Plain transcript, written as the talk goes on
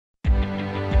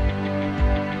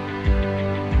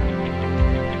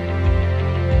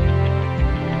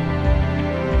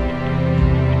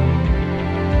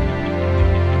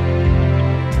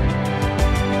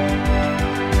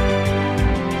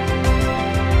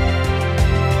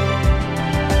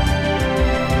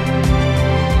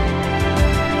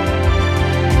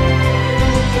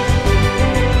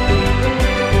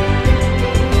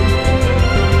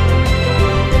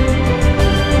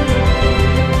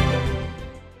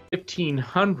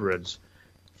1500s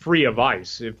free of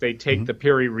ice. If they take the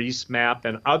Piri-Reis map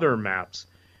and other maps,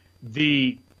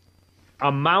 the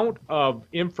amount of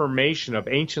information of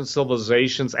ancient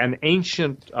civilizations and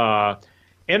ancient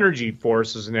energy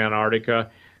forces in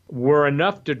Antarctica were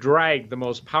enough to drag the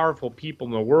most powerful people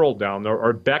in the world down there,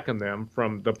 or beckon them,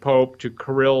 from the Pope to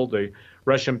Kirill, the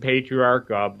Russian Patriarch,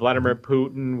 Vladimir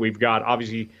Putin. We've got,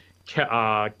 obviously,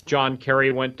 John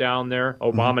Kerry went down there.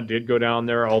 Obama did go down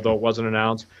there, although it wasn't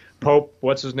announced. Pope,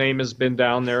 what's his name, has been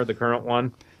down there, the current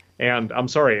one. And I'm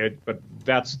sorry, but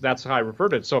that's how I refer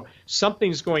to it. So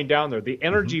something's going down there. The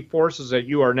energy forces that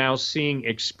you are now seeing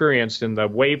experienced in the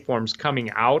waveforms coming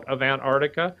out of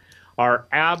Antarctica are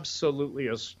absolutely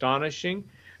astonishing.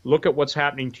 Look at what's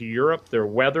happening to Europe, their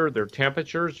weather, their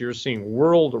temperatures. You're seeing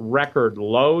world record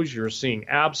lows. You're seeing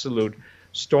absolute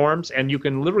storms. And you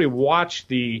can literally watch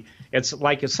it's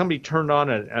like if somebody turned on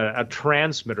a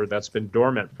transmitter that's been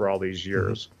dormant for all these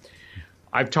years.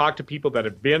 I've talked to people that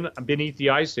have been beneath the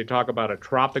ice. They talk about a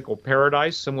tropical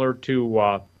paradise similar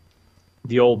to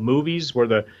the old movies where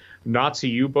the Nazi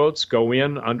U-boats go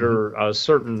in under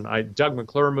certain Doug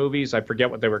McClure movies. I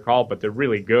forget what they were called, but they're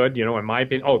really good, you know, in my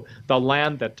opinion. Oh, The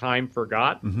Land That Time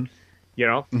Forgot, you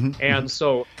know. And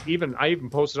so I even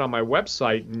posted on my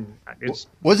website. And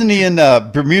wasn't he in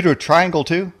Bermuda Triangle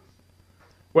too?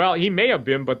 Well, he may have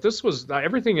been, but this was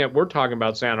everything that we're talking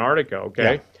about is Antarctica,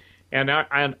 okay? Yeah. And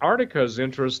Antarctica is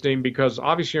interesting because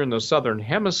obviously you're in the southern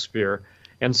hemisphere,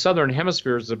 and southern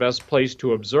hemisphere is the best place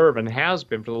to observe, and has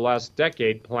been for the last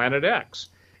decade, Planet X.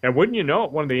 And wouldn't you know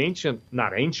it, one of the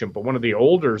not ancient, but one of the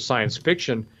older science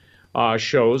fiction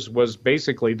shows was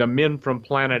basically the men from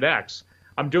Planet X.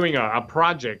 I'm doing a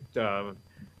project,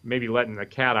 maybe letting the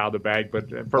cat out of the bag,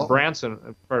 but for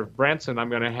Branson, I'm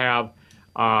going to have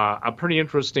a pretty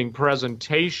interesting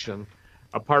presentation.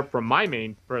 Apart from my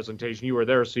main presentation, you were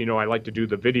there, so you know I like to do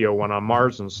the video one on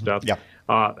Mars and stuff. Yeah,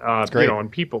 great. You know,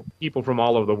 and people from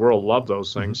all over the world love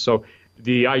those things. So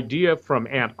the idea from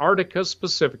Antarctica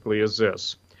specifically is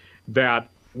this: that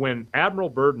when Admiral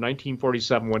Byrd in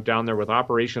 1947 went down there with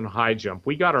Operation High Jump,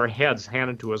 we got our heads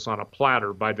handed to us on a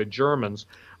platter by the Germans.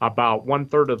 About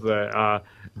 1/3 of the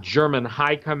German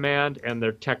High Command and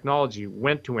their technology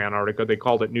went to Antarctica. They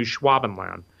called it New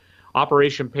Schwabenland.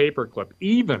 Operation Paperclip.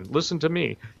 Even, listen to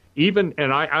me,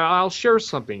 and I'll share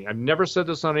something. I've never said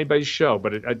this on anybody's show,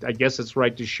 but I guess it's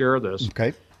right to share this.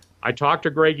 Okay. I talked to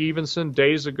Greg Evenson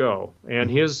days ago, and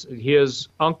his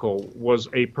uncle was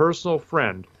a personal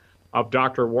friend of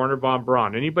Dr. Wernher von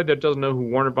Braun. Anybody that doesn't know who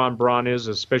Wernher von Braun is,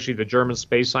 especially the German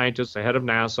space scientist, the head of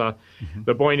NASA,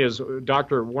 the point is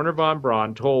Dr. Wernher von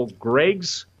Braun told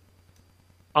Greg's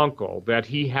uncle that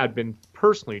he had been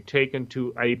personally taken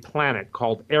to a planet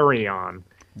called Arion,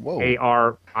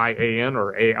 A-R-I-A-N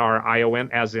or A-R-I-O-N,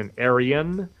 as in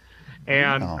Aryan.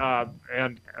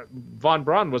 And von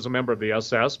Braun was a member of the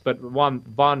SS, but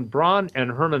von Braun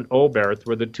and Hermann Oberth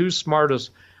were the two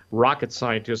smartest rocket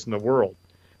scientists in the world.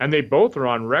 And they both are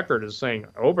on record as saying,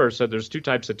 Oberth said there's two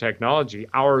types of technology,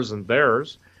 ours and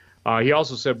theirs. He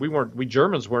also said we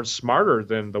Germans weren't smarter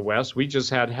than the West, we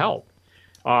just had help.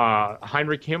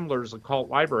 Heinrich Himmler's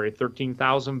occult library,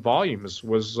 13,000 volumes,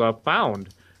 was found,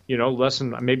 you know, less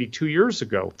than maybe 2 years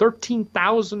ago.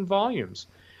 13,000 volumes.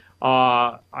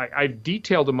 I've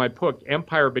detailed in my book,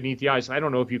 Empire Beneath the Ice. I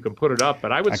don't know if you can put it up,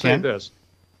 but I would say this.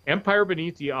 Empire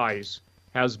Beneath the Ice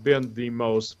has been the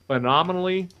most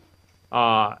phenomenally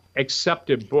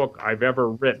accepted book I've ever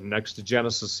written, next to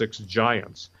Genesis 6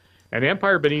 Giants. And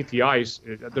Empire Beneath the Ice,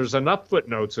 there's enough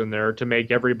footnotes in there to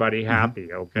make everybody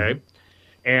happy, okay?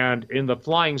 And in the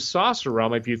flying saucer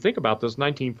realm, if you think about this,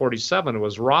 1947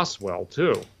 was Roswell,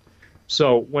 too.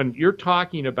 So when you're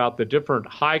talking about the different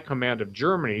high command of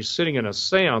Germany sitting in a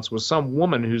seance with some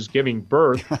woman who's giving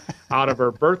birth out of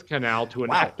her birth canal to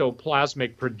an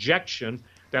ectoplasmic projection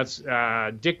that's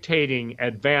dictating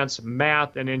advanced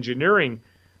math and engineering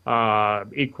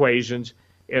equations.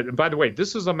 And by the way,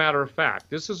 this is a matter of fact.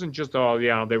 This isn't just, oh,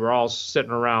 yeah, they were all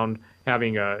sitting around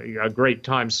having a great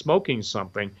time smoking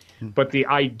something. But the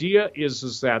idea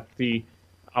is that the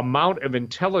amount of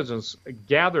intelligence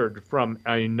gathered from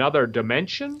another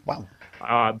dimension,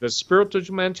 the spiritual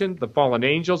dimension, the fallen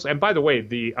angels, and by the way,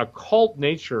 the occult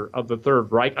nature of the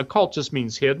Third Reich, occult just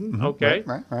means hidden, okay?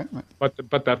 Right. But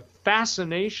the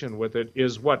fascination with it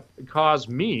is what caused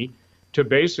me to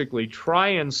basically try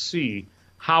and see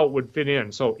how it would fit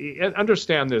in. So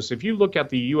understand this. If you look at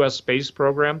the U.S. space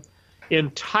program,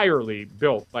 entirely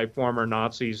built by former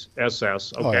Nazis,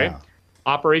 SS, okay?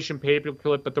 Operation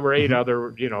Paperclip, but there were 8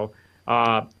 other, you know,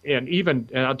 and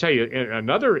I'll tell you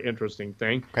another interesting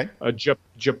thing.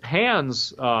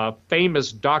 Japan's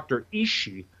famous Dr.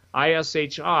 Ishii,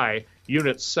 ISHI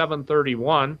Unit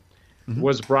 731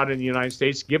 was brought in the United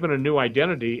States, given a new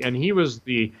identity, and he was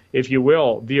the, if you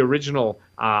will, the original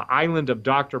Island of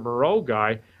Dr. Moreau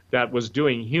guy that was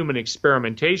doing human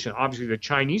experimentation. Obviously, the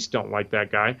Chinese don't like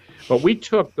that guy, but we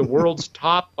took the world's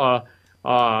top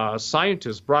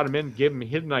scientists, brought them in, gave them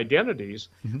hidden identities.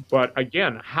 But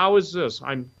again, how is this?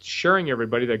 I'm sharing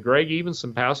everybody that Greg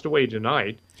Evenson passed away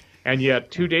tonight, and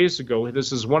yet 2 days ago,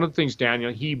 this is one of the things,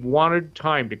 Daniel, he wanted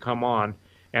time to come on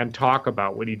and talk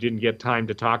about what he didn't get time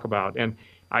to talk about. And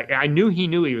I knew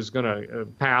he was going to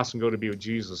pass and go to be with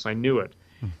Jesus. I knew it.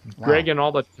 Wow. Greg, in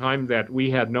all the time that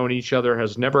we had known each other,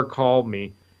 has never called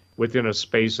me within a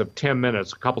space of 10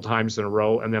 minutes, a couple times in a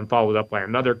row, and then followed up by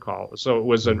another call. So it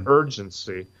was an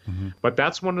urgency. But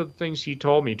that's one of the things he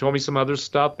told me. He told me some other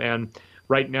stuff, and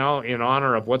right now, in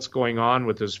honor of what's going on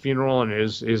with his funeral and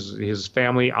his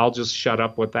family, I'll just shut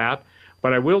up with that.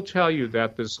 But I will tell you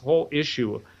that this whole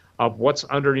issue of what's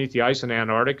underneath the ice in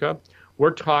Antarctica, we're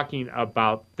talking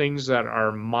about things that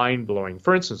are mind-blowing.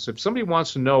 For instance, if somebody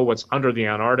wants to know what's under the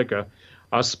Antarctica,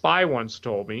 a spy once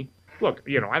told me, look,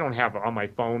 I don't have on my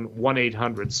phone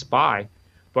 1-800-SPY,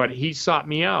 but he sought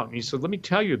me out, and he said, let me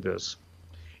tell you this.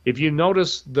 If you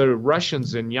notice the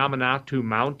Russians in Yamantau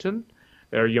Mountain,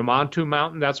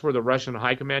 that's where the Russian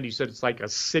High Command, he said it's like a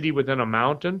city within a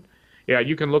mountain. Yeah,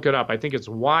 you can look it up. I think it's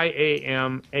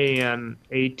Yamanatau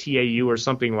or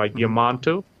something like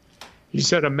Yamantau. He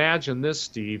said, imagine this,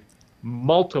 Steve,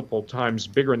 multiple times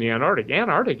bigger than the Antarctica.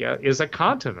 Antarctica is a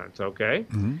continent, okay?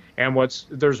 And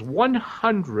there's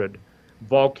 100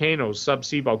 volcanoes,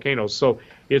 subsea volcanoes. So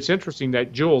it's interesting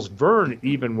that Jules Verne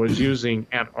even was using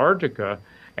Antarctica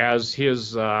as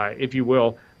his, if you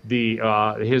will,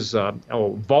 his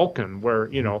Vulcan, where,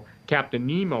 Captain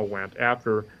Nemo went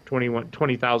after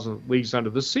 20,000 leagues under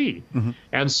the sea.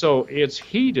 And so it's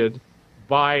heated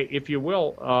by, if you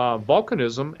will,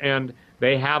 volcanism, and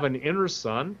they have an inner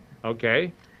sun,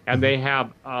 okay, and they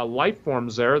have life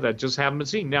forms there that just haven't been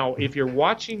seen. Now, if you're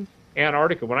watching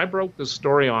Antarctica, when I broke this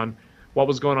story on what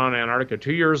was going on in Antarctica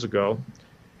 2 years ago,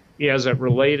 as it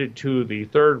related to the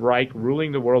Third Reich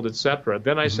ruling the world, etc.,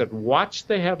 then I said, watch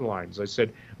the headlines. I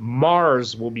said,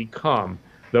 Mars will become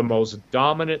the most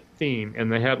dominant theme in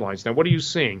the headlines. Now, what are you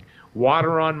seeing?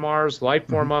 Water on Mars, life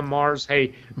form on Mars,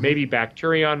 hey, maybe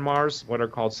bacteria on Mars, what are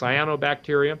called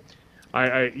cyanobacteria.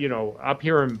 Up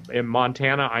here in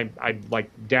Montana, I like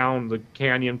down the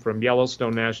canyon from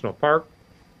Yellowstone National Park.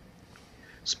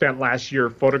 Spent last year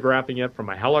photographing it from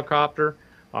a helicopter.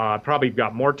 Probably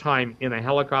got more time in a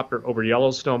helicopter over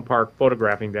Yellowstone Park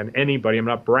photographing than anybody. I'm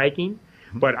not bragging,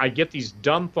 but I get these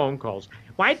dumb phone calls.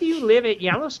 Why do you live at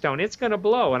Yellowstone? It's going to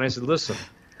blow. And I said, listen,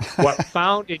 what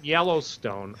found in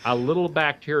Yellowstone, a little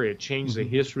bacteria changed the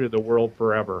history of the world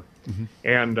forever.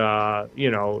 And,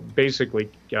 basically,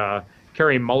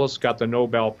 Carrie Mullis got the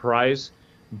Nobel Prize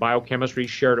in biochemistry,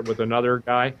 shared it with another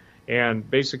guy. And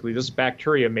basically, this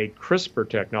bacteria made CRISPR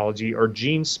technology or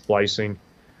gene splicing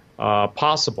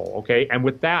possible, okay? And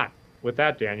with that,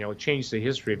 Daniel, it changed the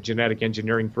history of genetic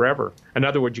engineering forever. In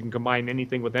other words, you can combine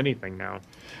anything with anything now.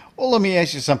 Well, let me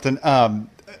ask you something.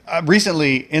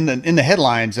 Recently, in the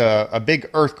headlines, a big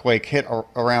earthquake hit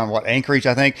around Anchorage,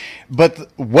 I think.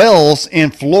 But wells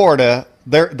in Florida,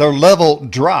 their level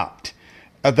dropped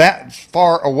that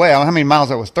far away. I don't know how many miles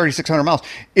that was. 3,600 miles.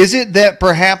 Is it that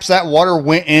perhaps that water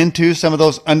went into some of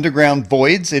those underground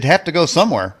voids? It'd have to go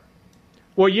somewhere.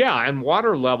 Well, yeah, and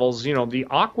water levels, the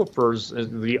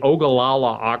aquifers, the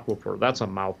Ogallala Aquifer, that's a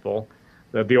mouthful.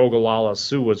 The Ogallala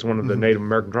Sioux was one of the Native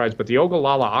American tribes, but the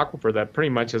Ogallala Aquifer, that pretty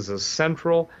much is a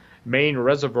central main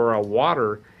reservoir of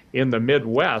water in the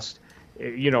Midwest,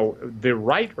 the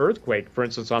right earthquake, for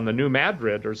instance, on the New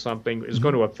Madrid or something, is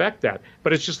going to affect that.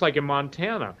 But it's just like in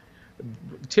Montana.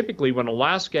 Typically, when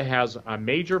Alaska has a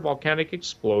major volcanic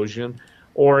explosion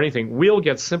or anything, we'll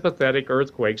get sympathetic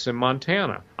earthquakes in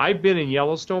Montana. I've been in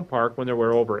Yellowstone Park when there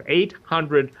were over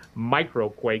 800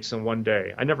 microquakes in one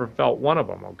day. I never felt one of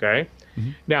them, okay?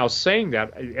 Now, saying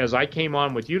that, as I came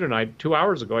on with you tonight, 2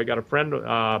 hours ago, I got a friend,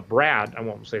 Brad, I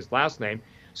won't say his last name,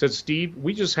 said, Steve,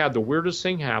 we just had the weirdest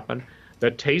thing happen.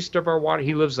 The taste of our water,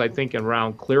 he lives, I think,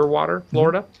 around Clearwater,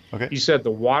 Florida. Okay. He said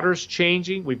the water's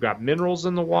changing. We've got minerals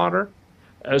in the water.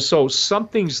 So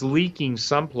something's leaking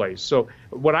someplace. So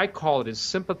what I call it is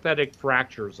sympathetic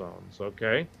fracture zones,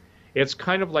 okay? It's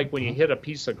kind of like when you hit a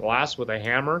piece of glass with a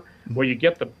hammer, where you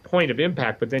get the point of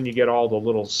impact, but then you get all the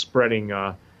little spreading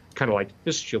kind of like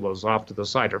fistulas off to the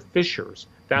side, or fissures.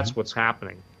 That's what's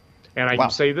happening. And I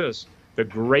can say this, the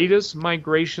greatest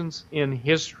migrations in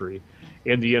history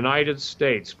in the United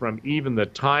States, from even the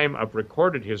time of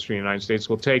recorded history in the United States,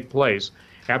 will take place.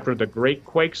 after the great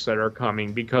quakes that are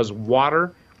coming, because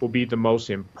water will be the most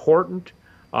important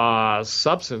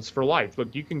substance for life.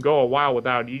 Look, you can go a while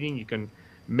without eating, you can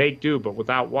make do, but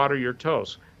without water, you're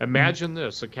toast. Imagine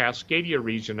this, the Cascadia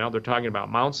region, now they're talking about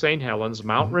Mount St. Helens,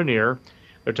 Mount Rainier,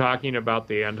 they're talking about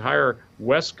the entire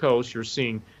West Coast. You're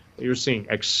seeing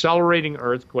accelerating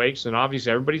earthquakes, and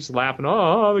obviously everybody's laughing,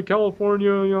 oh, the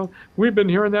California, we've been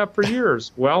hearing that for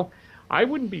years. Well, I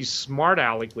wouldn't be smart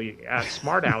alecky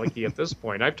at this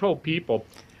point. I've told people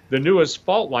the newest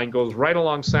fault line goes right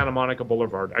along Santa Monica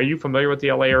Boulevard. Are you familiar with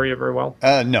the LA area very well?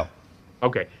 No.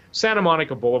 Okay. Santa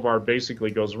Monica Boulevard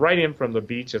basically goes right in from the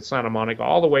beach at Santa Monica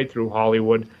all the way through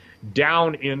Hollywood,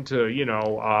 down into,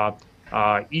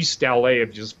 East LA if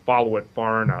you just follow it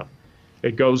far enough.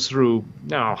 It goes through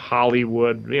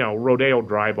Hollywood, Rodeo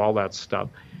Drive, all that stuff.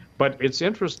 But it's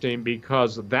interesting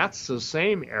because that's the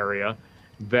same area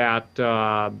that,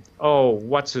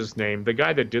 what's his name? The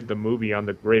guy that did the movie on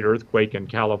the great earthquake in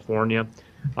California.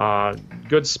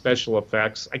 Good special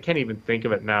effects. I can't even think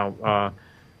of it now.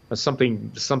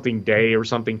 Something Day or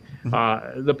something.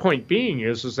 The point being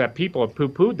is that people have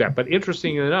poo-pooed that. But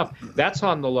interestingly enough, that's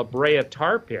on the La Brea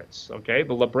tar pits. Okay,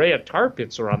 the La Brea tar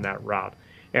pits are on that route.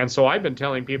 And so I've been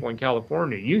telling people in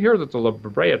California, you hear that the La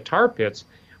Brea tar pits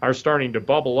are starting to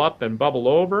bubble up and bubble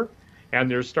over,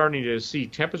 and they're starting to see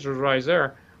temperatures rise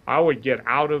there. I would get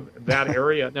out of that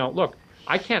area. Now, look,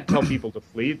 I can't tell people to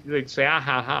flee. They'd say,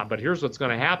 but here's what's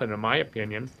going to happen, in my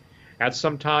opinion. At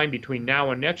some time between now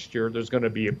and next year, there's going to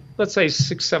be, let's say,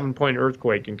 6-7 point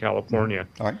earthquake in California.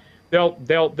 All right.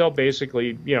 They'll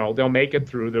basically, they'll make it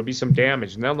through. There'll be some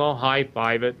damage, and then they'll high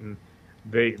five it. And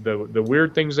the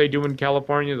weird things they do in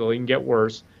California, they'll even get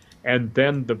worse. And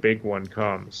then the big one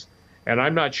comes. And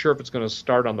I'm not sure if it's going to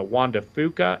start on the Juan de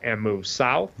Fuca and move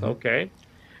south. Okay.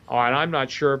 And I'm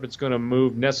not sure if it's going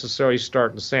to necessarily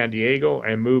start in San Diego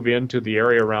and move into the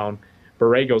area around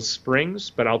Borrego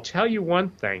Springs. But I'll tell you one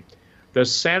thing. The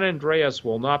San Andreas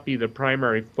will not be the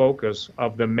primary focus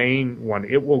of the main one.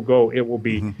 It will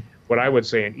be what I would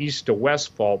say an east to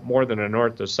west fault more than a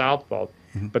north to south fault.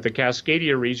 But the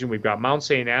Cascadia region, we've got Mount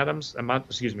St. Helens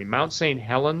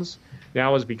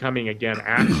now is becoming again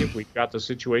active. We've got the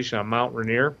situation on Mount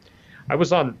Rainier. I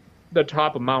was on the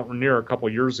top of Mount Rainier a couple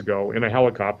years ago in a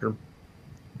helicopter.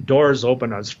 Doors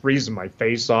open, I was freezing my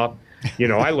face off.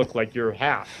 I look like your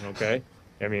hat, okay?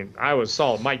 I mean, I was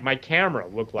solid. My camera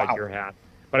looked like your hat,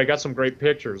 but I got some great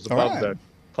pictures above the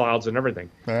clouds and everything.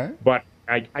 But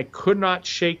I could not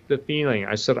shake the feeling.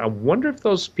 I said, I wonder if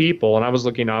those people, and I was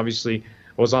looking, obviously,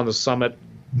 I was on the summit,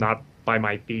 not by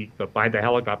my feet, but by the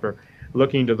helicopter,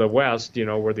 looking to the west,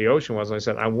 where the ocean was. And I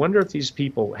said, I wonder if these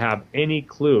people have any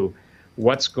clue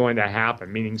what's going to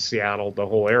happen, meaning Seattle, the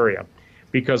whole area.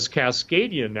 Because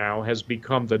Cascadia now has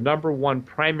become the #1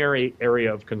 primary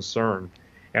area of concern.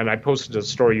 And I posted a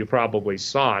story, you probably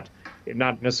saw it,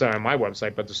 not necessarily on my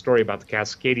website, but the story about the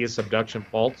Cascadia subduction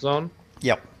fault zone.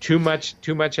 Yep. Too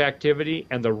much activity,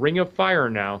 and the ring of fire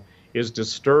now is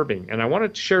disturbing. And I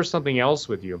wanted to share something else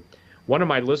with you. One of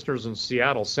my listeners in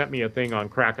Seattle sent me a thing on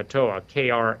Krakatoa,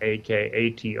 Krakatoa.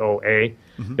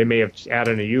 They may have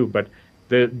added a U, but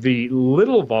the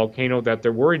little volcano that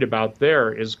they're worried about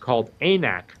there is called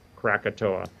Anak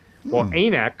Krakatoa. Well,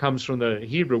 Anak comes from the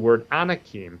Hebrew word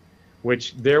Anakim,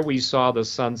 which there we saw the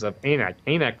sons of Anak.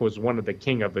 Anak was one of the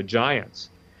king of the giants.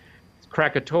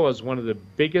 Krakatoa is one of the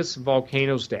biggest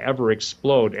volcanoes to ever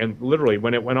explode, and literally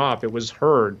when it went off, it was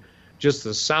heard, just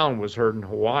the sound was heard in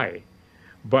Hawaii.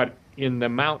 But in the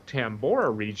Mount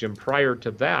Tambora region prior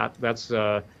to that, that's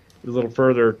a little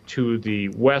further to the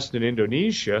west in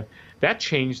Indonesia, that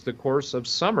changed the course of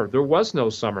summer. There was no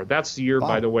summer. That's the year,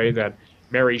 by the way, that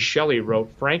Mary Shelley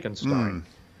wrote Frankenstein.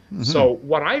 So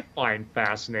what I find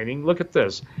fascinating, look at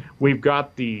this. We've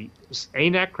got the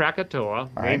Anak Krakatoa,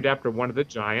 named after one of the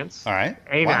giants.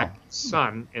 Anak,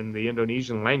 son in the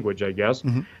Indonesian language, I guess.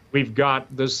 We've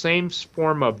got the same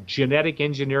form of genetic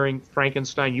engineering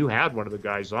Frankenstein. You had one of the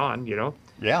guys on, Yeah,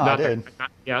 I did.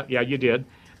 Yeah, you did.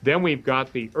 Then we've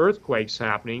got the earthquakes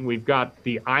happening. We've got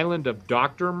the island of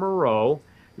Dr. Moreau,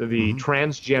 the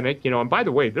transgenic, and by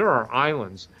the way, there are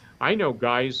islands. I know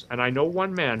guys, and I know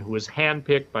one man who was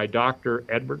handpicked by Dr.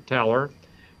 Edward Teller.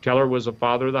 Teller was the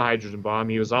father of the hydrogen bomb.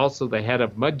 He was also the head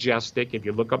of Majestic. If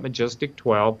you look up Majestic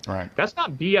 12, that's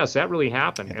not BS. That really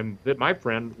happened. And my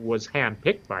friend was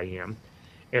handpicked by him.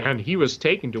 And he was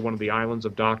taken to one of the islands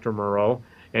of Dr. Moreau.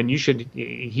 And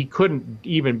he couldn't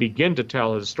even begin to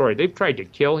tell his story. They've tried to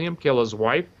kill him, kill his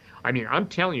wife. I mean, I'm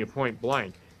telling you point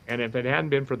blank. And if it hadn't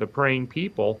been for the praying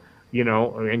people,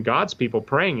 and God's people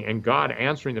praying and God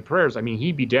answering the prayers, I mean,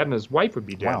 he'd be dead and his wife would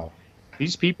be dead.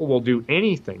 These people will do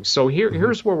anything. So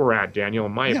here's where we're at, Daniel,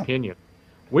 in my opinion.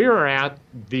 We are at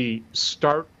the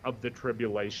start of the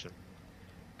tribulation.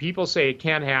 People say it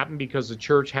can't happen because the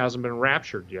church hasn't been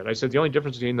raptured yet. I said the only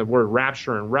difference between the word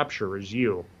rapture and rupture is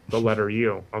U, the letter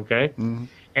U, okay?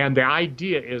 And the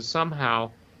idea is somehow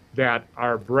that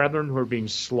our brethren who are being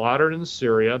slaughtered in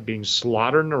Syria, being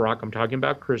slaughtered in Iraq, I'm talking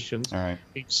about Christians,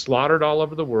 being slaughtered all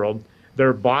over the world,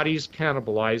 their bodies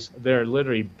cannibalized, they're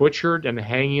literally butchered and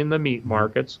hanging in the meat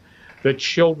markets, the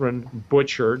children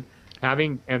butchered,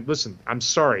 and listen, I'm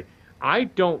sorry, I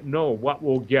don't know what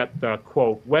will get the,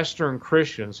 quote, Western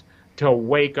Christians to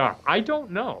wake up. I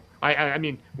don't know. I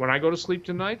mean, when I go to sleep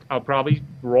tonight, I'll probably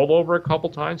roll over a couple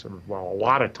times, or, well, a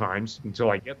lot of times until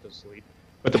I get to sleep.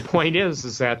 But the point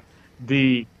is that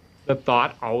the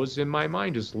thought always in my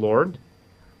mind is, Lord,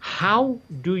 how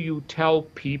do you tell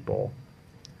people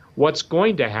what's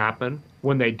going to happen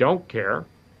when they don't care?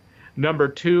 Number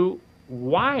two,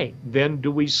 why then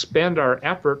do we spend our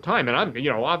effort, time? And I'm,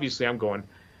 obviously I'm going,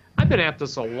 I've been at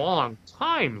this a long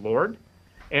time, Lord.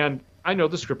 And I know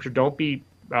the scripture, don't be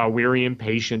weary and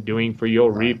patient, doing for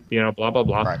you'll reap, blah, blah,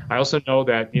 blah. Right. I also know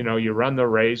that, you run the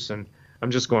race, and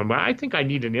I'm just going, well, I think I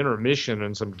need an intermission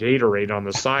and some Gatorade on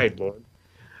the side, Lord.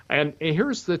 And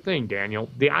here's the thing, Daniel.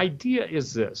 The idea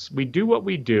is this. We do what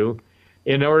we do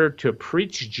in order to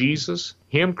preach Jesus,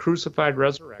 him crucified,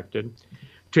 resurrected,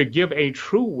 to give a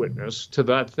true witness to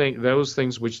those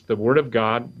things which the Word of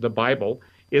God, the Bible,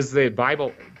 is the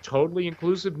Bible totally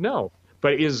inclusive? No.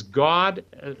 But is God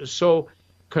so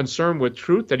concerned with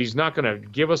truth that he's not going to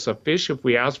give us a fish if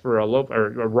we ask for a loaf,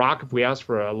 or a rock if we ask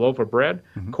for a loaf of bread?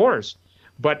 Of course.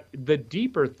 But the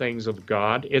deeper things of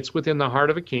God, it's within the heart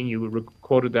of a king, you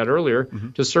quoted that earlier,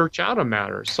 to search out a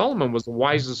matter. Solomon was the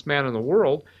wisest man in the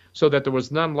world, so that there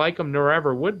was none like him, nor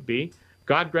ever would be.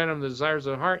 God granted him the desires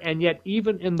of the heart, and yet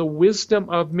even in the wisdom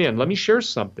of men, let me share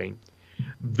something.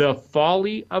 The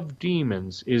folly of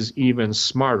demons is even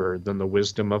smarter than the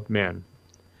wisdom of men.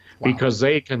 Wow. Because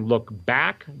they can look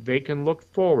back, they can look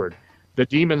forward. The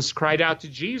demons cried out to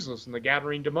Jesus in the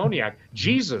Gadarene demoniac,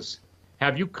 Jesus,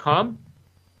 have you come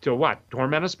to what?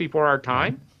 Torment us before our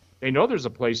time? They know there's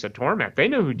a place of torment. They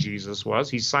know who Jesus was.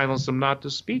 He silenced them not to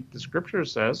speak, the scripture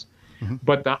says.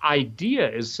 But the idea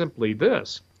is simply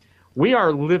this. We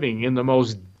are living in the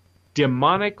most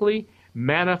demonically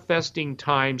manifesting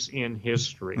times in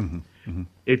history.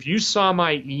 If you saw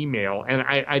my email,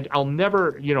 and I'll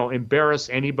never, embarrass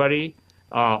anybody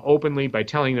openly by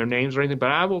telling their names or anything,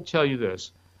 but I will tell you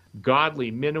this: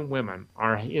 godly men and women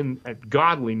are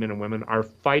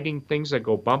fighting things that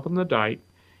go bump in the night,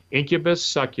 incubus,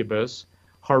 succubus,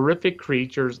 horrific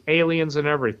creatures, aliens, and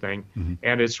everything,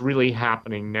 and it's really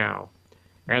happening now.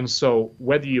 And so,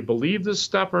 whether you believe this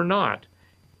stuff or not,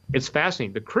 it's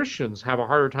fascinating. The Christians have a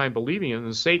harder time believing it than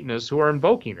the Satanists who are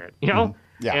invoking it.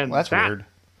 Yeah, and well, that's weird.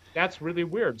 That's really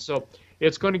weird. So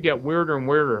it's going to get weirder and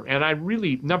weirder. And I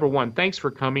really, number one, thanks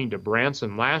for coming to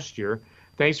Branson last year.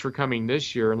 Thanks for coming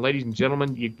this year. And ladies and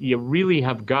gentlemen, you really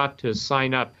have got to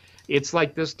sign up. It's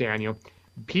like this, Daniel.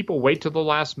 People wait till the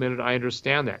last minute. I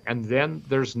understand that. And then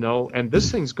and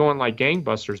this thing's going like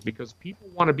gangbusters because people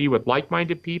want to be with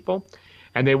like-minded people.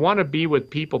 And they want to be with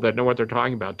people that know what they're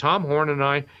talking about. Tom Horn and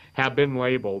I have been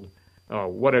labeled,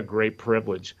 what a great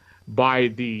privilege, by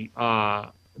the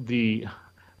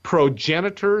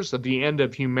progenitors of the end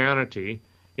of humanity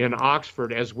in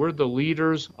Oxford, as we're the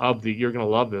leaders of you're going to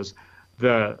love this,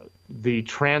 the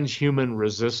transhuman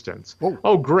resistance. Whoa.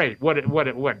 Oh, great. What,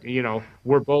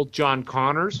 we're both John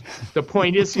Connors. The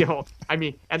point is,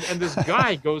 and this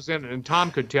guy goes in, and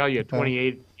Tom could tell you at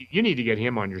 28, you need to get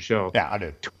him on your show. Yeah, I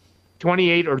do.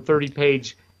 28 or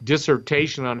 30-page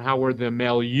dissertation on how we're the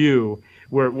milieu,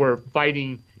 we're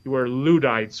fighting, we're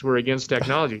Luddites, we're against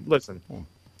technology. Listen,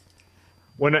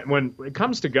 when it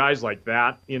comes to guys like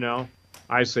that,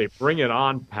 I say, bring it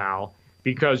on, pal,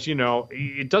 because,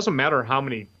 it doesn't matter how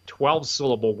many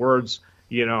 12-syllable words,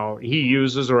 he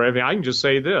uses or anything. I can just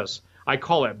say this. I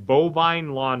call it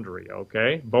bovine laundry,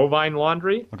 okay? Bovine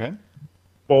laundry. Okay.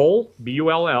 Bull,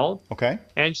 B-U-L-L. Okay.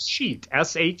 And sheet,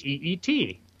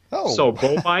 S-H-E-E-T. Oh. So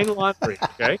bovine laundry,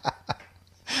 okay?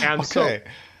 And okay.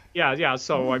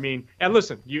 So, and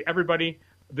listen, everybody,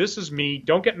 this is me.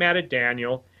 Don't get mad at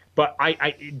Daniel. But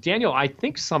Daniel, I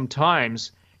think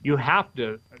sometimes you have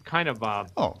to kind of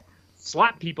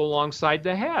slap people alongside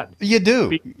the head. You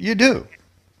do. You do.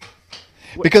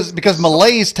 Because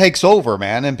malaise takes over,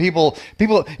 man, and people,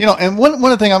 and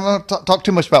one thing, I'm not going to talk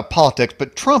too much about politics,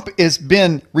 but Trump has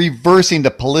been reversing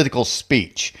the political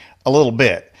speech a little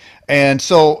bit. And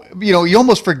so, you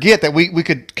almost forget that we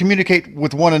could communicate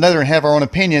with one another and have our own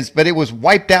opinions, but it was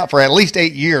wiped out for at least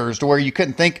 8 years to where you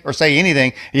couldn't think or say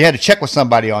anything. You had to check with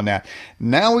somebody on that.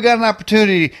 Now we got an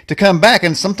opportunity to come back,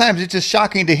 and sometimes it's just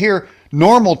shocking to hear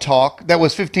normal talk that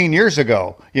was 15 years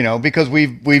ago, because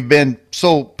we've been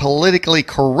so politically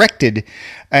corrected,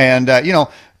 and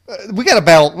we got to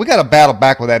battle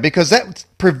back with that, because that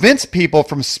prevents people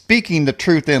from speaking the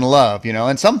truth in love,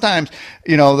 and sometimes,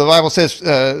 the Bible says,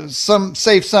 some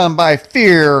save some by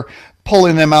fear,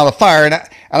 pulling them out of fire. And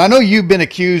I know you've been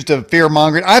accused of fear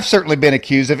mongering. I've certainly been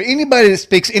accused of anybody that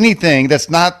speaks anything that's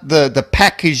not the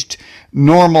packaged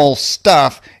normal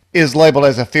stuff is labeled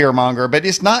as a fear monger, but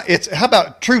it's not. How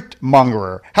about truth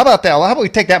mongerer? How about that? How about we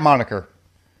take that moniker?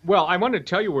 Well, I want to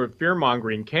tell you where fear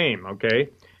mongering came, okay?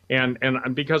 And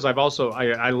because I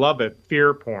love it,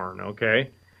 fear porn, okay?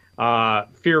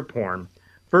 Fear porn.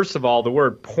 First of all, the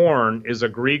word porn is a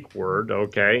Greek word,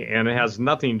 okay? And it has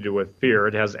nothing to do with fear.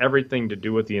 It has everything to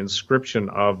do with the inscription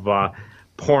of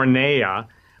porneia.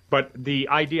 But the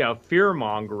idea of fear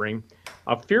mongering,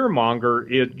 a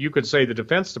fearmonger, you could say the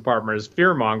Defense Department is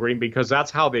fear-mongering because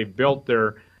that's how they built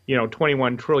their,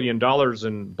 $21 trillion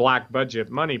in black budget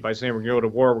money by saying we're going to go to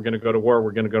war, we're going to go to war,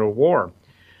 we're going to go to war.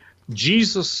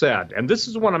 Jesus said, and this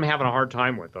is what I'm having a hard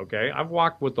time with, okay? I've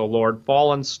walked with the Lord,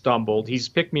 fallen, stumbled. He's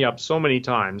picked me up so many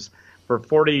times for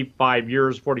 45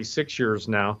 years, 46 years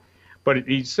now. But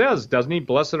he says, doesn't he,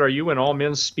 blessed are you when all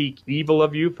men speak evil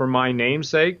of you for my name's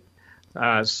sake?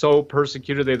 So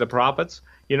persecuted they the prophets.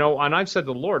 And I've said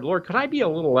to the Lord, could I be a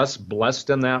little less blessed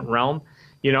in that realm?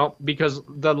 Because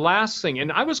the last thing, and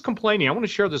I was complaining, I want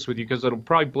to share this with you because it'll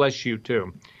probably bless you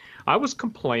too. I was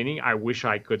complaining. I wish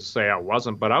I could say I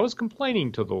wasn't, but I was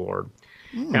complaining to the Lord.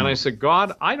 And I said,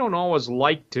 God, I don't always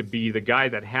like to be the guy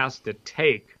that has to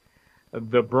take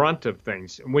the brunt of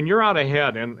things. When you're out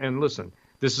ahead, and listen,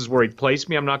 this is where he placed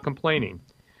me, I'm not complaining.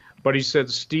 But he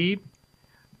said, Steve,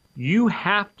 you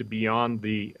have to be on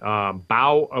the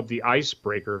bow of the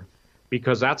icebreaker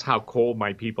because that's how cold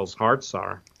my people's hearts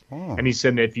are. Oh. And he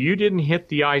said, if you didn't hit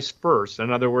the ice first, in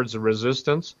other words, the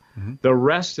resistance, the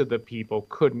rest of the people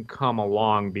couldn't come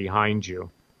along behind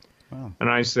you. Wow. And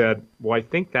I said, well, I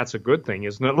think that's a good thing,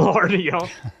 isn't it, Lord? And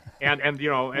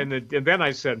then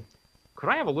I said, could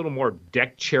I have a little more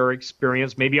deck chair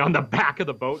experience, maybe on the back of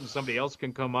the boat and somebody else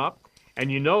can come up?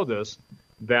 And this,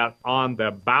 that on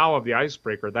the bow of the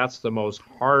icebreaker, that's the most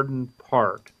hardened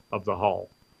part of the hull.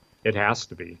 It has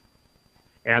to be.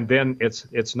 And then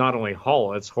it's not only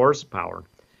hull, it's horsepower.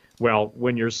 Well,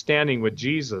 when you're standing with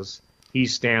Jesus, he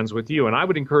stands with you. And I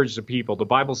would encourage the people, the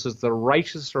Bible says the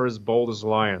righteous are as bold as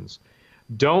lions.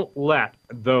 Don't let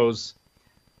those,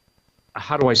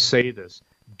 how do I say this?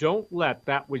 Don't let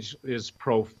that which is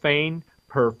profane,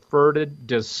 perverted,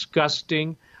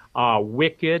 disgusting,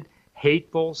 wicked,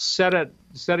 hateful, set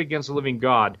against the living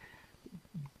God.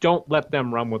 Don't let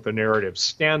them run with the narrative.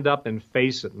 Stand up and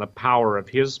face it in the power of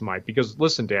his might. Because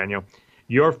listen, Daniel,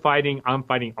 you're fighting, I'm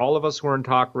fighting, all of us who are in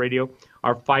talk radio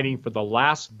are fighting for the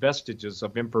last vestiges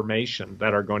of information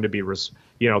that are going to be,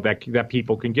 that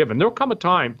people can give. And there'll come a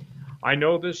time, I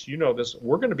know this, you know this,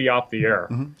 we're going to be off the air.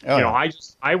 Mm-hmm. Oh, yeah.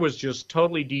 I was just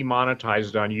totally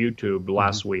demonetized on YouTube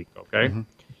last week, okay? Mm-hmm.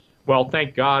 Well,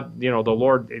 thank God, the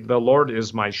Lord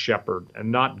is my shepherd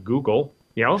and not Google,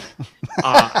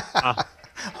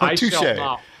 I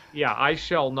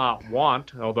shall not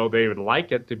want, although they would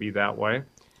like it to be that way,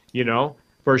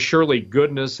 for surely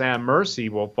goodness and mercy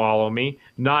will follow me,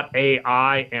 not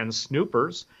AI and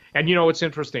snoopers. And it's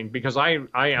interesting because I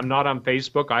am not on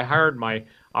Facebook. I hired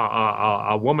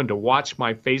a woman to watch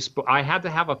my Facebook. I had to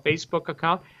have a Facebook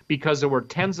account because there were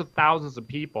tens of thousands of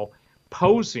people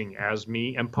posing as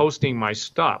me and posting my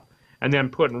stuff and then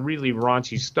putting really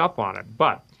raunchy stuff on it.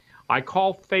 But I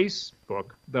call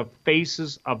Facebook the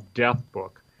Faces of Death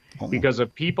book because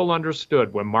if people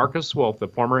understood when Marcus Wolf, the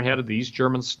former head of the East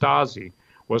German Stasi,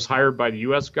 was hired by the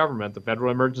U.S. government, the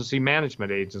Federal Emergency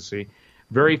Management Agency,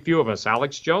 very few of us,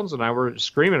 Alex Jones and I, were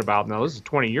screaming about, now this is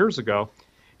 20 years ago,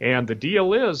 and the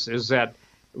deal is that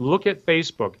look at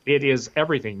Facebook. It is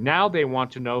everything. Now they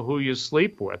want to know who you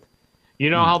sleep with. You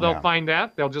know how they'll find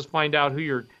that? They'll just find out who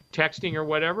you're texting or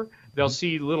whatever. They'll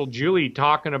see little Julie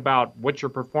talking about what your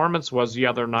performance was the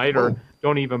other night or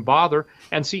don't even bother.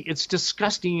 And see, it's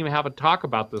disgusting to even have a talk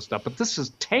about this stuff. But this is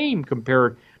tame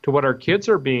compared to what our kids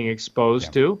are being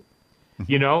exposed to.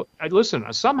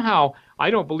 Listen, somehow I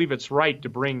don't believe it's right to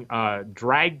bring a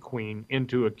drag queen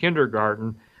into a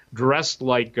kindergarten dressed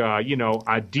like,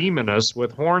 a demoness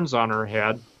with horns on her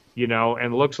head,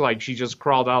 and looks like she just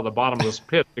crawled out of the bottomless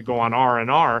pit to go on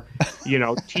R&R,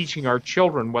 teaching our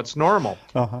children what's normal.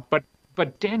 Uh-huh. But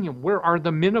but Daniel, where are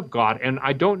the men of God? And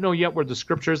I don't know yet where the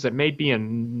scripture is. It may be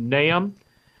in Nahum,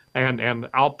 and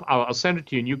I'll send it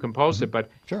to you and you can post it. But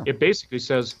Sure. it basically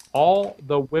says all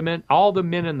the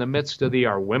men in the midst of thee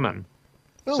are women.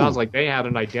 Ooh. Sounds like they had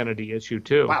an identity issue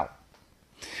too. Wow.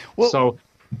 Well, So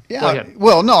yeah. go ahead.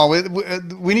 Well, no,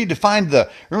 we need to find in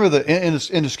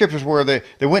the scriptures where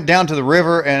they went down to the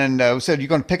river and said you're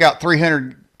going to pick out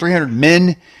 300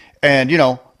 men, and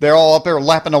they're all up there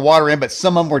lapping the water in, but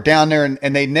some of them were down there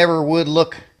and they never would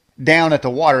look down at the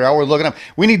water. They're always looking up.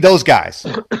 We need those guys.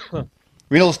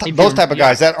 We know those type of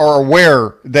guys that are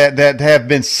aware that have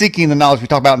been seeking the knowledge we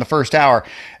talked about in the first hour,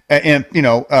 and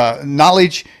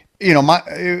knowledge.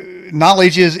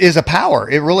 Knowledge is a power.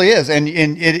 It really is, and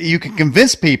you can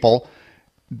convince people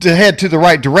to head to the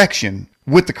right direction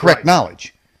with the correct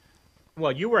knowledge.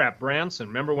 Well, you were at Branson.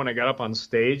 Remember when I got up on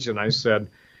stage and I said,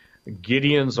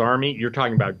 Gideon's army? You're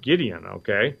talking about Gideon,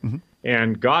 okay? Mm-hmm.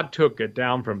 And God took it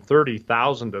down from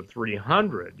 30,000 to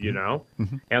 300,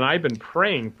 Mm-hmm. And I've been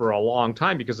praying for a long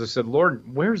time because I said, Lord,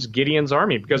 where's Gideon's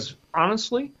army? Because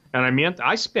honestly, and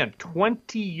I spent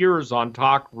 20 years on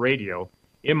talk radio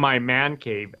in my man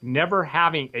cave, never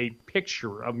having a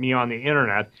picture of me on the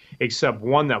internet except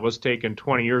one that was taken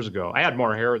 20 years ago. I had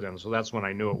more hair then, so that's when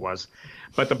I knew it was.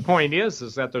 But the point is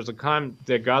that there's a time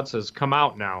that God says, come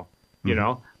out now,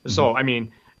 Mm-hmm. So, I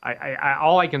mean, I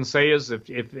all I can say is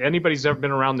if anybody's ever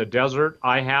been around the desert,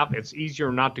 I have. It's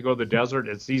easier not to go to the desert.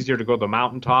 It's easier to go to the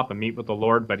mountaintop and meet with the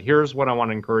Lord. But here's what I want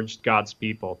to encourage God's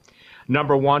people.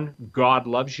 Number one, God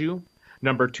loves you.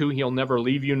 Number two, he'll never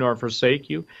leave you nor forsake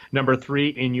you. Number three,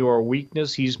 in your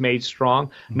weakness, he's made strong.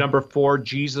 Mm-hmm. Number four,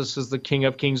 Jesus is the King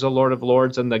of kings, the Lord of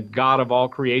lords, and the God of all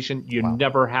creation. You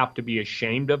never have to be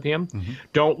ashamed of him. Mm-hmm.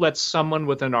 Don't let someone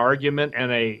with an argument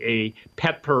and a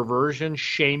pet perversion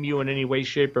shame you in any way,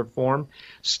 shape, or form.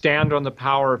 Stand on the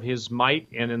power of his might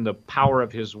and in the power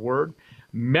of his word.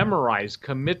 Memorize,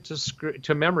 commit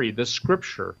to memory the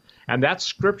scripture. And that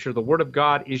scripture, the word of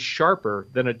God, is sharper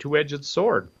than a two-edged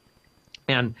sword.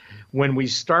 And when we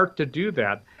start to do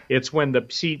that, it's when the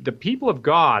people of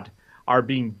God are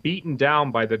being beaten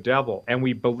down by the devil and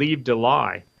we believed a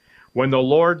lie. When the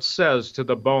Lord says to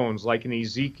the bones, like in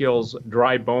Ezekiel's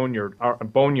dry boneyard,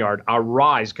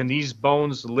 arise. Can these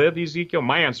bones live, Ezekiel?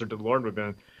 My answer to the Lord would have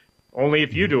been, only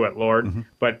if you do it, Lord. Mm-hmm.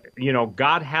 But,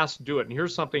 God has to do it. And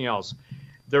here's something else.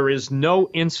 There is no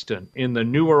instant in the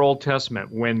New or Old Testament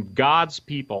when God's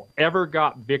people ever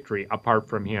got victory apart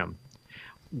from him.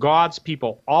 God's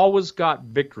people always got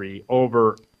victory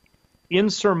over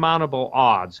insurmountable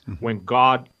odds when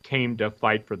God came to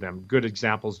fight for them. Good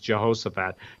examples,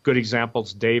 Jehoshaphat. Good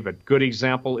examples, David. Good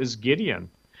example is Gideon.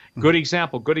 Good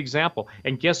example.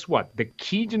 And guess what? The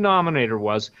key denominator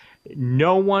was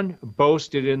no one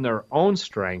boasted in their own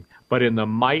strength, but in the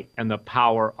might and the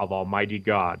power of Almighty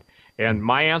God. And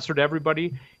my answer to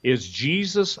everybody is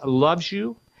Jesus loves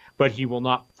you, but he will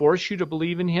not force you to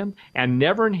believe in him. And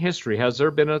never in history has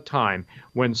there been a time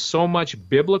when so much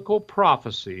biblical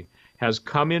prophecy has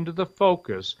come into the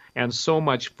focus and so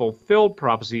much fulfilled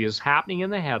prophecy is happening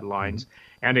in the headlines.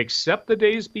 And except the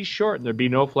days be short and there be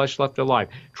no flesh left alive,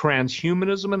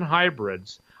 transhumanism and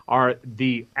hybrids are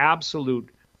the absolute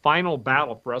final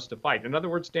battle for us to fight. In other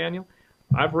words, Daniel,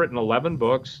 I've written 11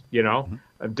 books,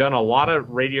 I've done a lot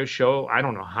of radio show. I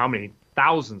don't know how many,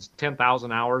 thousands,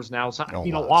 10,000 hours now, a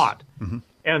lot. Mm-hmm.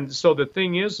 And so the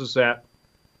thing is that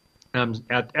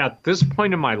at this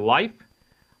point in my life,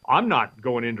 I'm not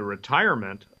going into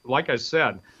retirement. Like I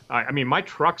said, I mean, my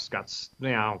truck's got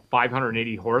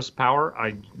 580 horsepower.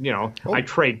 I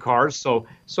trade cars. So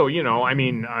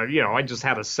I just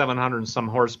had a 700 and some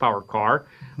horsepower car.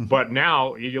 But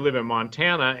now you live in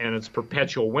Montana and it's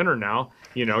perpetual winter now.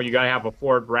 You got to have a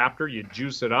Ford Raptor. You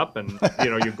juice it up and,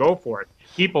 you go for it.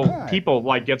 People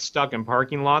like get stuck in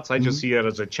parking lots. I just see it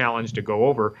as a challenge to go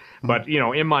over. But,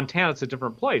 in Montana, it's a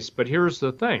different place. But here's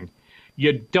the thing.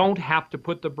 You don't have to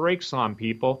put the brakes on,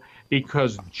 people,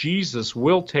 because Jesus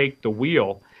will take the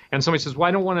wheel. And somebody says, well,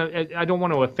 I don't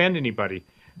want to offend anybody.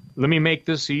 Let me make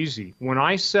this easy. When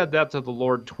I said that to the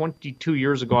Lord 22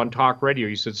 years ago on talk radio,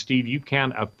 he said, Steve, you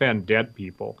can't offend dead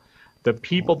people. The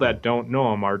people that don't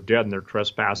know him are dead in their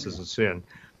trespasses and sin.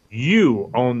 You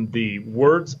own the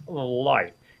words of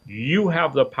life. You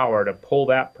have the power to pull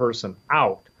that person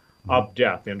out of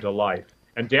death into life.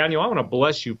 And Daniel, I want to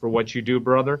bless you for what you do,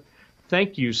 brother.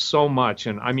 Thank you so much.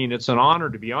 And I mean, it's an honor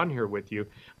to be on here with you.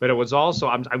 But it was also,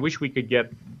 I wish we could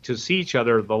get to see each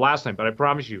other the last time. But I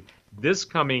promise you, this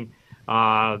coming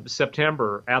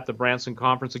September at the Branson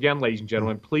Conference, again, ladies and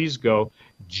gentlemen, please go.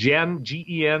 Gen,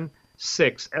 Gen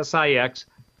 6, SIX,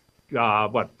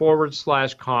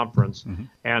 /conference,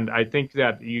 and I think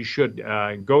that you should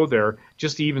go there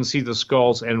just to even see the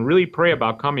skulls and really pray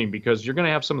about coming, because you're going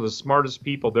to have some of the smartest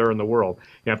people there in the world.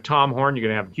 You have Tom Horn, you're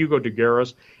going to have Hugo de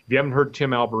Garis. If you haven't heard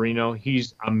Tim Alberino,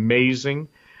 he's amazing.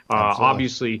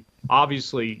 Obviously,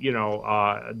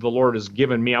 the Lord has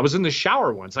given me. I was in the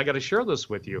shower once. I got to share this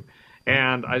with you.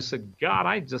 And I said, God,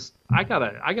 I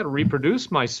gotta reproduce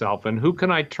myself, and who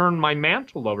can I turn my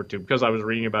mantle over to? Because I was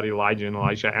reading about Elijah and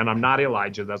Elisha, and I'm not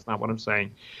Elijah. That's not what I'm saying.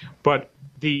 But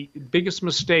the biggest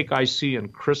mistake I see in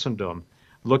Christendom,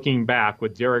 looking back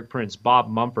with Derek Prince, Bob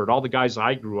Mumford, all the guys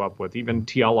I grew up with, even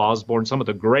T.L. Osborne, some of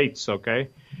the greats, okay,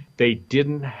 they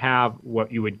didn't have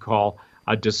what you would call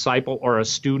a disciple or a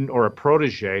student or a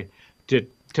protege to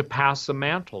pass the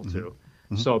mantle to.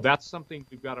 So that's something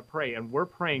we've got to pray. And we're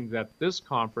praying that this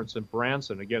conference in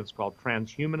Branson, again, it's called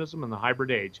Transhumanism in the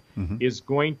Hybrid Age, is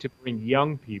going to bring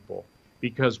young people,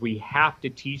 because we have to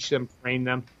teach them, train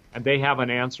them, and they have an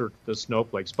answer to the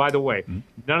snowflakes. By the way,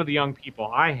 none of the young people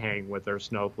I hang with are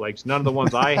snowflakes. None of the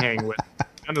ones I hang with,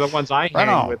 none of the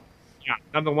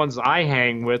ones I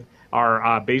hang with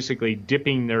are basically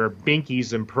dipping their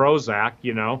binkies in Prozac,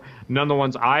 None of the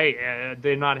ones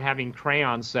they're not having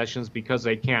crayon sessions because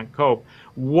they can't cope.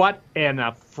 What an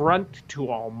affront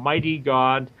to Almighty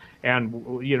God.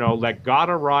 And, let God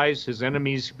arise, his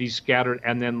enemies be scattered,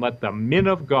 and then let the men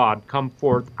of God come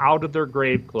forth out of their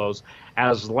grave clothes,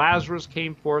 as Lazarus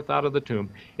came forth out of the tomb,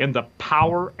 in the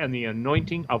power and the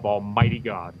anointing of Almighty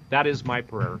God. That is my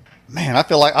prayer. Man, I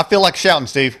feel like shouting,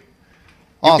 Steve.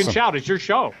 Awesome. You can shout. It's your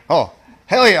show. Oh,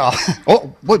 hell yeah.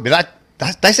 Oh, wait, did I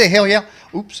say hell yeah?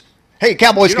 Oops. Hey,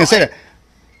 Cowboys can say that.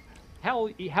 Hell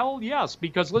yes,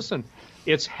 because listen,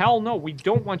 it's hell no. We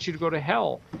don't want you to go to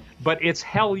hell. But it's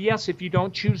hell yes if you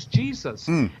don't choose Jesus.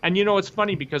 And it's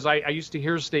funny, because I used to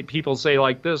hear people say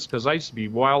like this, because I used to be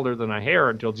wilder than a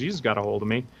hare until Jesus got a hold of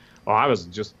me. Oh, I was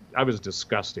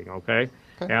disgusting, okay?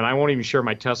 And I won't even share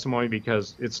my testimony,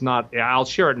 because it's not, I'll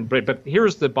share it, but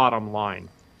here's the bottom line.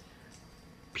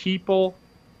 People,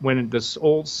 when this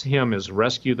old hymn is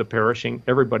rescue the perishing,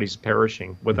 everybody's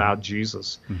perishing without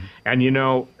Jesus. And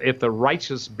if the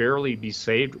righteous barely be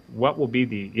saved, what will be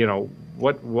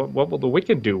what will the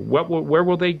wicked do? Where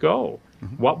will they go?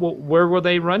 Where will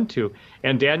they run to?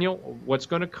 And Daniel, what's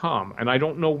going to come? And I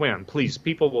don't know when. Please,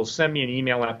 people will send me an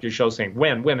email after your show saying,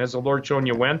 when? Has the Lord shown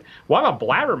you when? Well, I'm a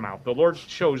blabbermouth. The Lord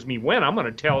shows me when. I'm going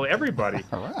to tell everybody.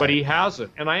 Right. But he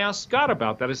hasn't. And I asked God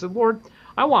about that. I said, Lord,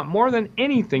 I want more than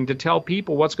anything to tell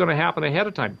people what's going to happen ahead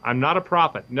of time. I'm not a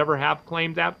prophet. Never have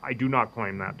claimed that. I do not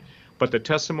claim that. But the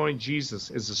testimony of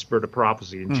Jesus is the spirit of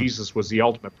prophecy, and Jesus was the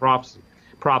ultimate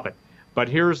prophet. But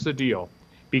here's the deal.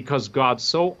 Because God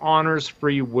so honors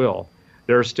free will,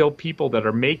 there are still people that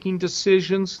are making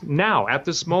decisions now, at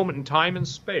this moment in time and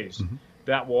space,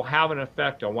 that will have an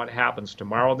effect on what happens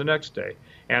tomorrow or the next day.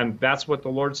 And that's what the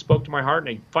Lord spoke to my heart,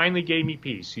 and he finally gave me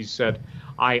peace. He said,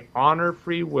 I honor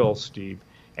free will, Steve,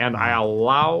 and I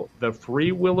allow the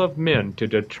free will of men to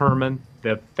determine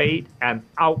the fate and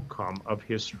outcome of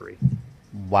history.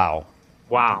 Wow.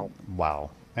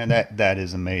 And that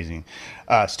is amazing.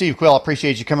 Steve Quayle, I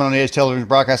appreciate you coming on the Edge Television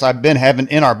broadcast. I've been having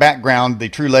in our background the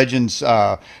True Legends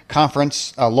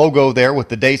conference logo there with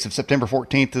the dates of September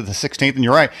 14th to the 16th. And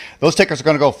you're right, those tickets are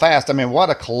going to go fast. I mean, what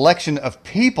a collection of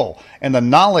people and the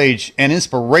knowledge and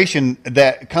inspiration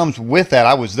that comes with that.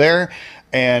 I was there.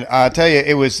 And I tell you,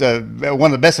 it was one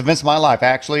of the best events of my life,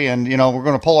 actually. And we're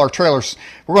going to pull our trailers.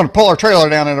 We're going to pull our trailer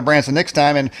down into Branson next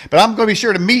time. But I'm going to be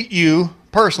sure to meet you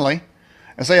personally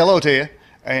and say hello to you.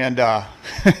 And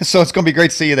so it's going to be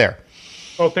great to see you there.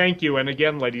 Well, thank you. And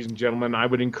again, ladies and gentlemen, I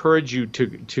would encourage you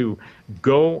to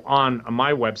go on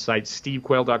my website,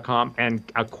 stevequayle.com, and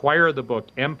acquire the book,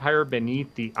 Empire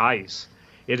Beneath the Ice.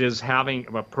 It is having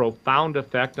a profound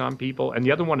effect on people. And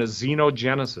the other one is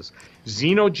Xenogenesis.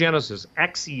 Xenogenesis,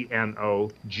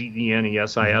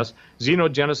 Xenogenesis.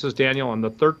 Xenogenesis, Daniel, in the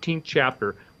 13th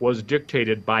chapter was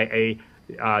dictated by a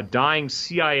dying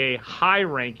CIA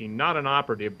high-ranking, not an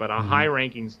operative, but a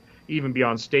high-ranking, even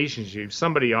beyond station chief,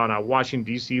 somebody on a Washington,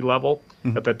 D.C. level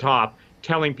at the top,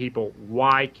 telling people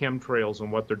why chemtrails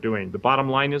and what they're doing. The bottom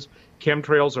line is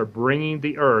chemtrails are bringing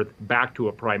the Earth back to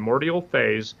a primordial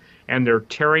phase, and they're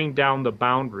tearing down the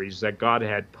boundaries that God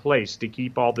had placed to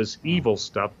keep all this evil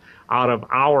stuff out of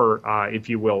our, if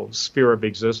you will, sphere of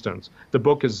existence. The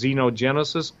book is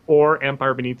Xenogenesis or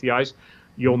Empire Beneath the Ice.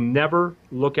 You'll never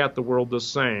look at the world the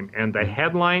same. And the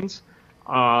headlines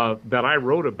that I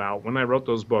wrote about when I wrote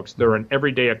those books, they're an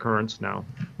everyday occurrence now.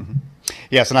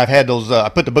 Yes, and I've had those. I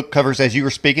put the book covers as you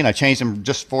were speaking. I changed them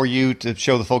just for you to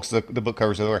show the folks the book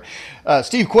covers that were.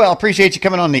 Steve Quayle, appreciate you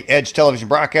coming on the Edge Television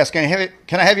broadcast. Can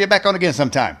I have you back on again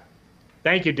sometime?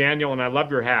 Thank you, Daniel, and I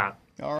love your hat.